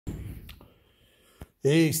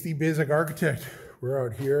Hey, Steve Basic Architect. We're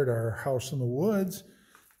out here at our house in the woods.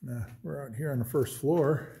 We're out here on the first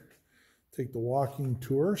floor. Take the walking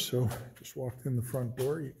tour. So just walked in the front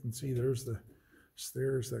door. You can see there's the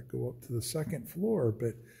stairs that go up to the second floor,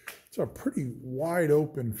 but it's a pretty wide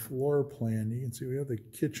open floor plan. You can see we have the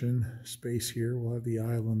kitchen space here. We'll have the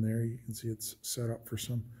island there. You can see it's set up for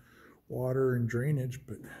some water and drainage,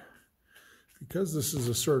 but because this is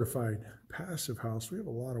a certified passive house, we have a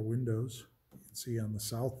lot of windows. You can see on the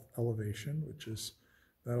south elevation, which is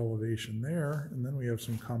that elevation there, and then we have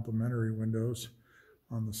some complementary windows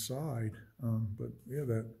on the side. But we have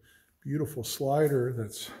that beautiful slider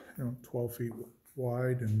that's 12 feet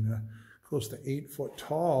wide and close to 8 foot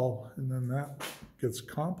tall, and then that gets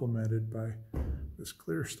complemented by this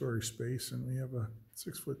clear story space, and we have a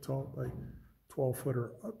 6 foot tall by 12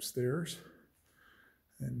 footer upstairs,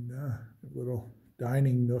 and a little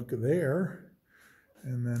dining nook there.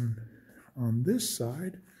 And then on this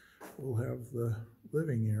side we'll have the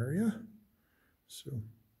living area. So,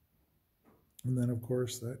 and then of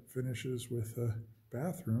course that finishes with a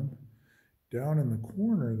bathroom down in the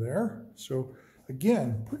corner there. So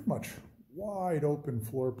again, pretty much wide open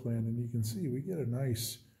floor plan, and you can see we get a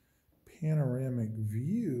nice panoramic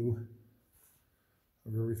view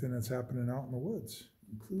of everything that's happening out in the woods,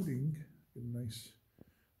 including a nice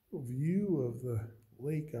little view of the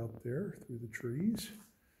lake out there through the trees,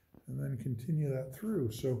 and then continue that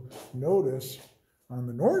through. So notice on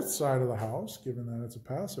the north side of the house, given that it's a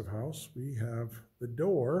passive house, we have the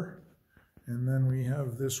door, and then we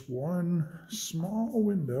have this one small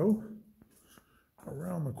window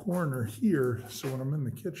around the corner here. So when I'm in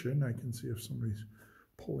the kitchen, I can see if somebody's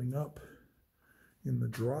pulling up in the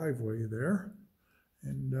driveway there.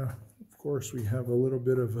 And of course we have a little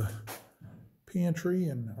bit of a pantry,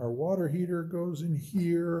 and our water heater goes in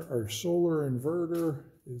here. Our solar inverter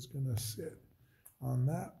is going to sit on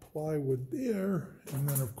that plywood there, and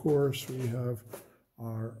then of course we have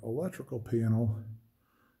our electrical panel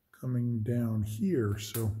coming down here.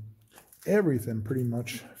 So everything pretty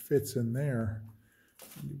much fits in there.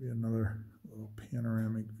 I'll give you another little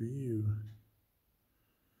panoramic view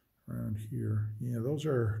around here. Yeah, those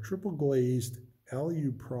are triple glazed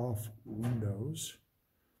Alu-Prof windows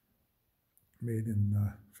made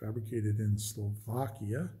in fabricated in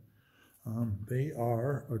Slovakia. They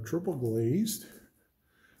are a triple glazed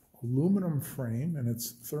aluminum frame, and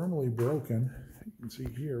it's thermally broken. You can see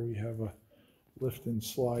here we have a lift and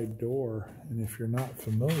slide door, and if you're not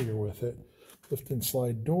familiar with it, lift and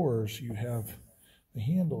slide doors, you have the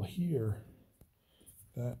handle here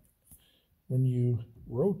that when you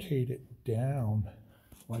rotate it down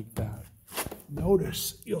like that,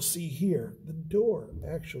 notice you'll see here the door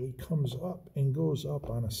actually comes up and goes up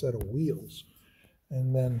on a set of wheels,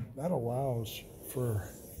 and then that allows for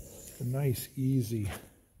a nice easy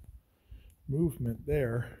movement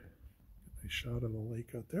there. Nice shot of the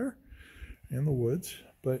lake out there and the woods.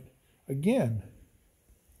 But again,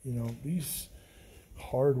 these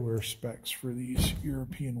hardware specs for these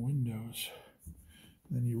European windows,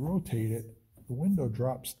 then you rotate it, the window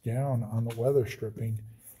drops down on the weather stripping,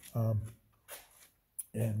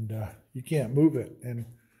 and you can't move it. And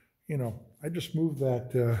I just moved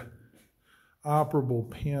that operable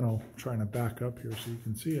panel, I'm trying to back up here so you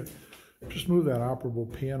can see it. Just move that operable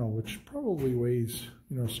panel, which probably weighs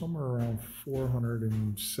somewhere around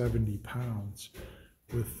 470 pounds,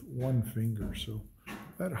 with one finger. So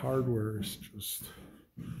that hardware is just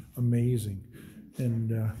amazing.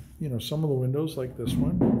 And some of the windows like this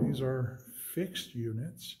one, these are fixed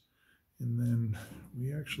units, and then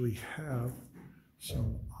we actually have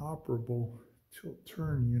some operable tilt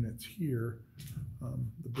turn units here.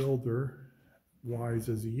 The builder, wise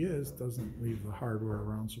as he is, doesn't leave the hardware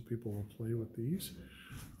around so people will play with these.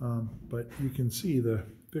 But you can see the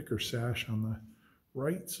thicker sash on the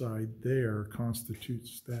right side there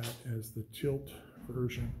constitutes that as the tilt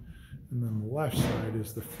version, and then the left side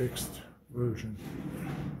is the fixed version.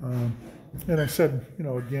 And I said,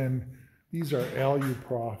 again, these are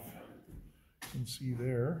Alu-Prof. You can see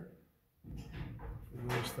there, for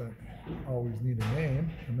those that always need a name,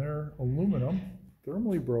 and they're aluminum,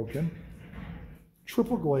 thermally broken,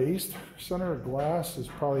 triple glazed. Center of glass is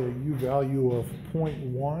probably a U value of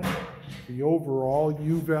 0.1. The overall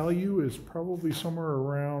U value is probably somewhere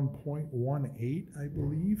around 0.18, I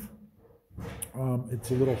believe.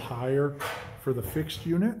 It's a little higher for the fixed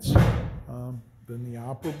units than the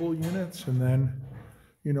operable units. And then,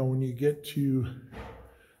 when you get to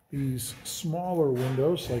these smaller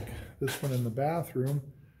windows, like this one in the bathroom,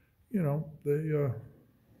 the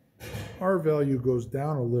R value goes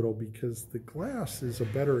down a little because the glass is a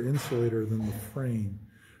better insulator than the frame.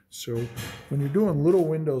 So when you're doing little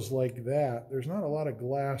windows like that, there's not a lot of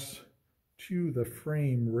glass to the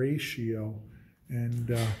frame ratio, and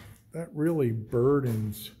that really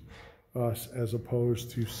burdens us as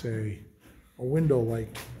opposed to, say, a window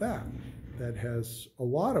like that that has a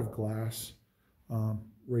lot of glass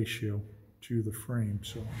ratio to the frame.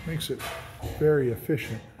 So it makes it very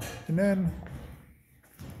efficient. And then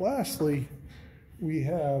lastly, we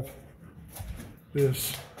have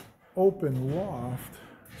this open loft.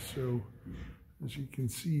 So as you can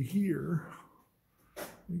see here,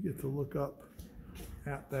 we get to look up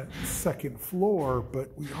at that second floor, but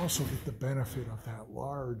we also get the benefit of that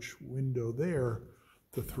large window there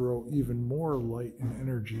to throw even more light and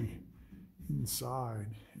energy inside.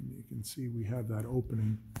 And you can see we have that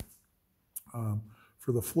opening.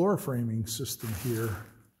 For the floor framing system here,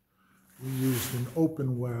 we used an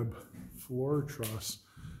open web floor truss.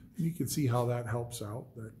 And you can see how that helps out,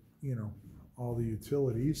 that, you know, all the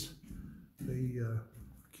utilities, they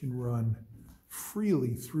can run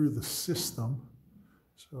freely through the system.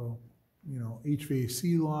 So, you know,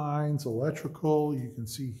 HVAC lines, electrical, you can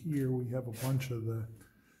see here we have a bunch of the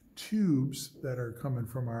tubes that are coming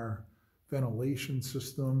from our ventilation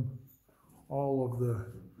system, all of the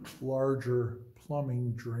larger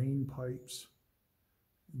plumbing drain pipes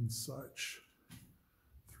and such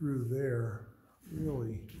through there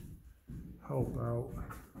really help out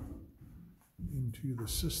into the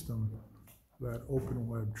system, that open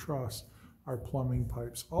web truss, our plumbing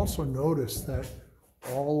pipes. Also notice that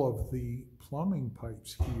all of the plumbing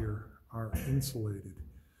pipes here are insulated,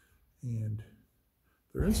 and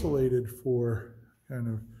they're insulated for kind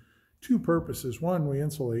of two purposes. One, we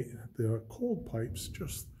insulate the cold pipes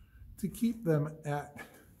just to keep them at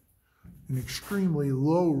an extremely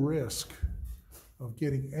low risk of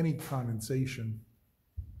getting any condensation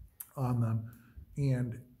on them,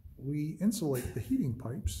 and we insulate the heating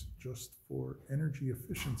pipes just for energy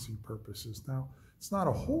efficiency purposes. Now, it's not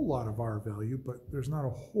a whole lot of R value, but there's not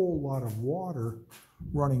a whole lot of water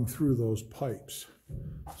running through those pipes.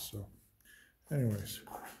 So anyways,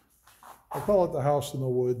 I call it the house in the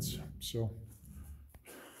woods. So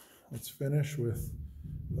let's finish with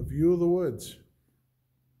a view of the woods.